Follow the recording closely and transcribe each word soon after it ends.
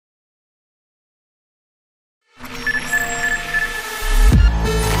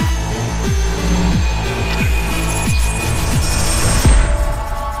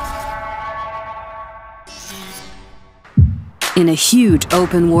In a huge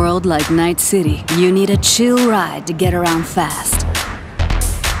open world like Night City, you need a chill ride to get around fast.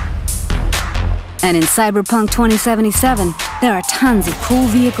 And in Cyberpunk 2077, there are tons of cool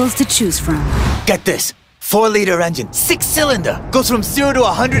vehicles to choose from. Get this. 4-liter engine, 6-cylinder, goes from 0 to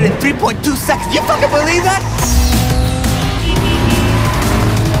 100 in 3.2 seconds. You fucking believe that?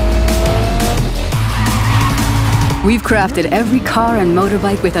 We've crafted every car and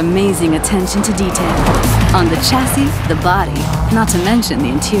motorbike with amazing attention to detail. On the chassis, the body, not to mention the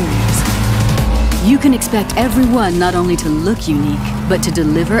interiors. You can expect every one not only to look unique, but to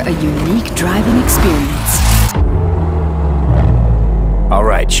deliver a unique driving experience. All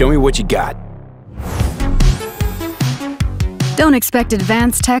right, show me what you got. Don't expect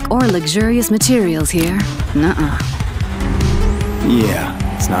advanced tech or luxurious materials here. Nuh-uh.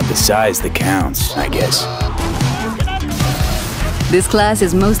 Yeah, it's not the size that counts, I guess. This class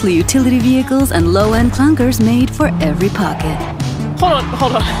is mostly utility vehicles and low-end clunkers made for every pocket.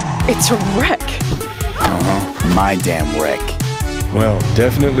 Hold on. It's a wreck. Uh-huh, my damn wreck. Well,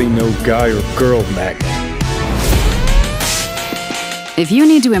 definitely no guy or girl magnet. If you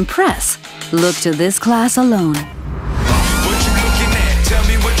need to impress, look to this class alone.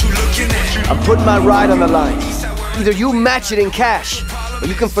 I'm putting my ride on the line. Either you match it in cash, or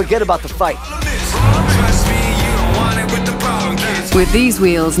you can forget about the fight. With these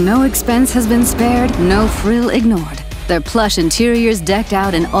wheels, no expense has been spared, no frill ignored. Their plush interiors decked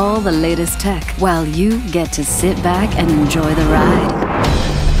out in all the latest tech, while you get to sit back and enjoy the ride.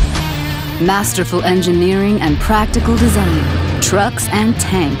 Masterful engineering and practical design. Trucks and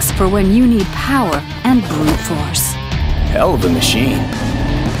tanks for when you need power and brute force. Hell of a machine.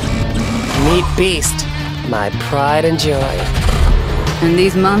 Meet Beast, my pride and joy. And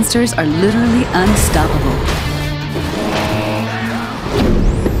these monsters are literally unstoppable.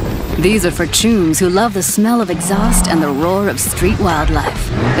 These are for chooms who love the smell of exhaust and the roar of street wildlife.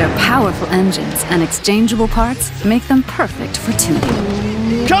 Their powerful engines and exchangeable parts make them perfect for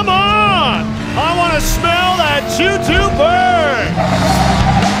tuning. Come on! I want to smell that choo-choo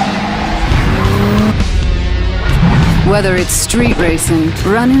burn! Whether it's street racing,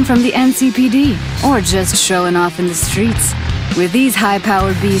 running from the NCPD, or just showing off in the streets, with these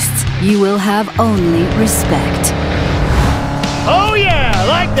high-powered beasts, you will have only respect. Oh yeah,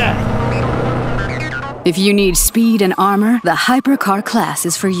 like that! If you need speed and armor, the Hypercar class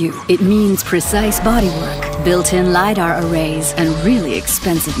is for you. It means precise bodywork, built-in LiDAR arrays, and really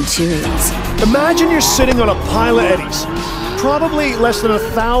expensive materials. Imagine you're sitting on a pile of eddies. Probably less than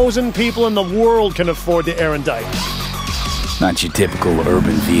 1,000 people in the world can afford the erudite. Not your typical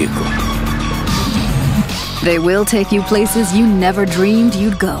urban vehicle. They will take you places you never dreamed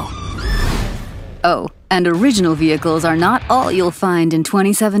you'd go. Oh, and original vehicles are not all you'll find in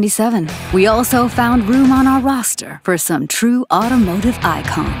 2077. We also found room on our roster for some true automotive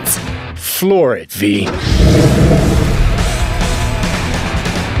icons. Floor it, V.